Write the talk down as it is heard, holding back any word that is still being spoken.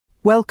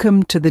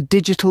Welcome to the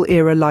digital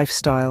era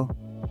lifestyle.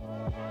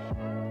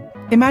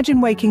 Imagine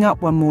waking up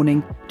one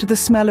morning to the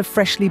smell of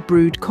freshly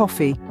brewed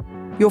coffee,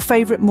 your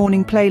favorite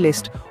morning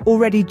playlist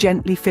already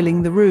gently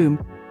filling the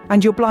room,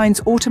 and your blinds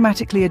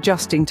automatically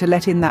adjusting to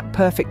let in that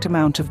perfect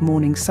amount of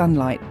morning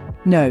sunlight.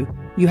 No,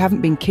 you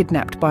haven't been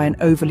kidnapped by an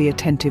overly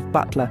attentive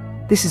butler.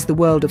 This is the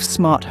world of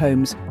smart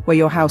homes, where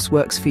your house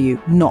works for you,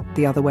 not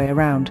the other way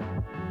around.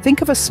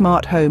 Think of a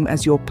smart home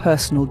as your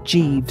personal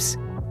Jeeves,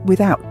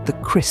 without the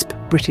crisp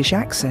British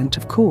accent,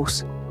 of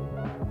course.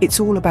 It's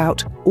all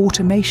about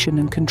automation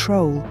and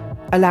control,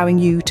 allowing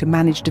you to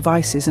manage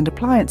devices and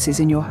appliances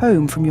in your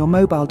home from your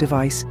mobile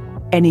device,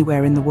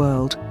 anywhere in the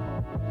world.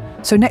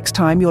 So next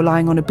time you're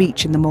lying on a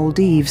beach in the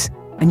Maldives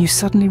and you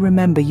suddenly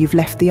remember you've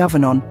left the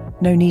oven on,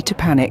 no need to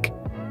panic.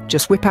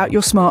 Just whip out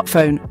your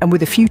smartphone and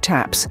with a few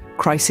taps,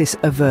 crisis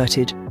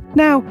averted.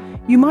 Now,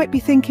 you might be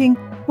thinking,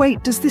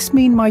 wait, does this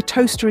mean my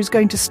toaster is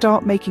going to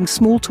start making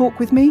small talk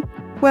with me?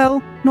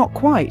 Well, not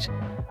quite.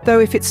 Though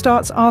if it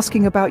starts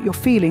asking about your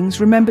feelings,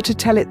 remember to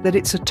tell it that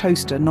it's a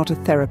toaster, not a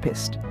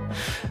therapist.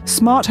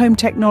 Smart home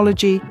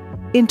technology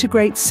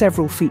integrates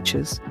several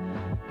features.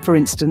 For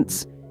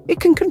instance,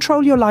 it can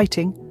control your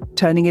lighting,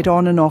 turning it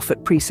on and off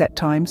at preset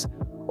times,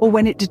 or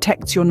when it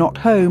detects you're not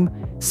home,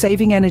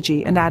 saving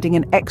energy and adding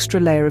an extra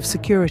layer of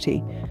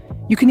security.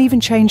 You can even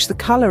change the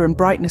color and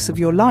brightness of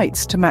your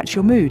lights to match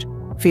your mood.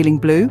 Feeling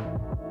blue?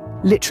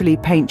 Literally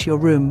paint your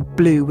room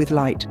blue with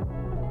light.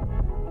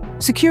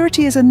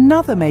 Security is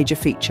another major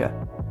feature.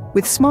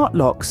 With smart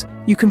locks,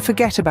 you can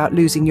forget about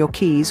losing your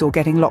keys or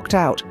getting locked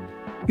out.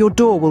 Your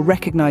door will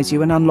recognize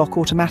you and unlock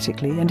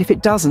automatically, and if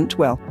it doesn't,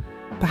 well,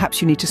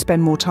 perhaps you need to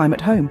spend more time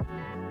at home.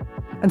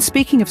 And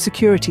speaking of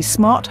security,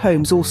 smart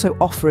homes also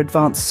offer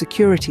advanced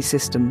security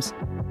systems.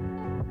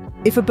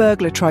 If a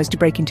burglar tries to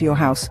break into your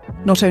house,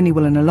 not only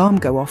will an alarm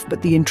go off,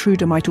 but the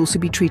intruder might also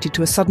be treated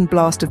to a sudden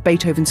blast of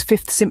Beethoven's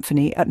Fifth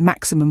Symphony at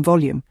maximum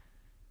volume.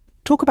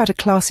 Talk about a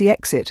classy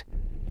exit.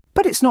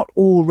 But it's not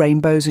all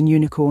rainbows and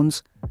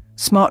unicorns.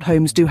 Smart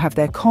homes do have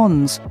their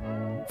cons.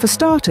 For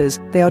starters,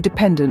 they are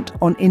dependent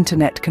on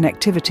internet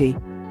connectivity.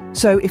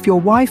 So if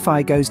your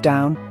Wi-Fi goes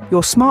down,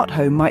 your smart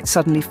home might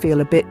suddenly feel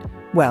a bit,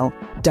 well,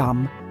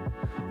 dumb.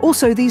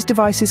 Also, these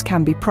devices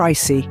can be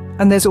pricey,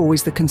 and there's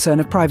always the concern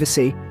of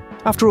privacy.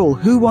 After all,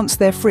 who wants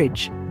their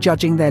fridge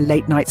judging their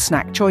late-night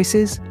snack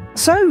choices?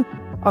 So,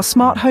 are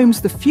smart homes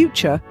the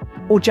future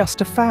or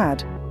just a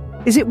fad?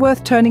 Is it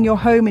worth turning your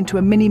home into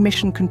a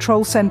mini-mission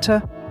control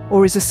center?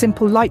 Or is a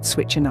simple light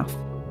switch enough?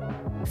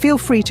 Feel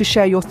free to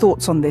share your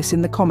thoughts on this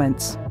in the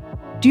comments.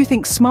 Do you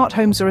think smart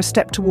homes are a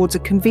step towards a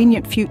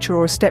convenient future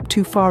or a step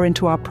too far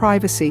into our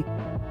privacy?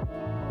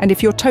 And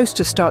if your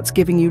toaster starts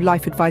giving you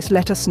life advice,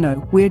 let us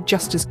know. We're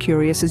just as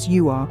curious as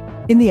you are.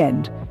 In the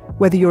end,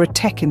 whether you're a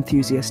tech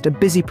enthusiast, a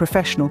busy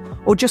professional,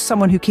 or just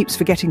someone who keeps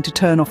forgetting to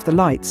turn off the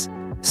lights,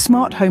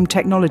 smart home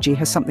technology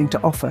has something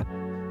to offer.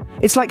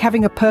 It's like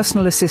having a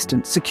personal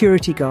assistant,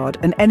 security guard,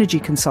 and energy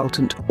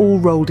consultant all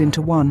rolled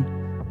into one.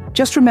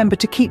 Just remember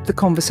to keep the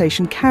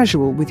conversation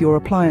casual with your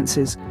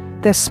appliances.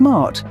 They're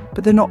smart,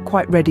 but they're not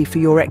quite ready for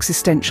your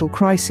existential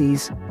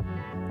crises.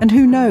 And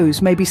who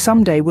knows, maybe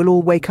someday we'll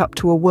all wake up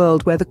to a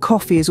world where the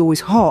coffee is always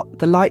hot,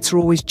 the lights are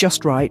always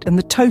just right, and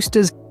the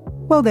toasters,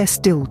 well, they're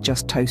still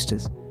just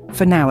toasters.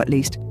 For now, at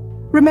least.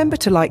 Remember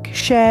to like,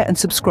 share, and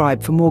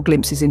subscribe for more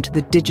glimpses into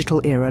the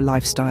digital era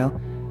lifestyle.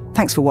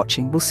 Thanks for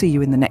watching. We'll see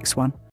you in the next one.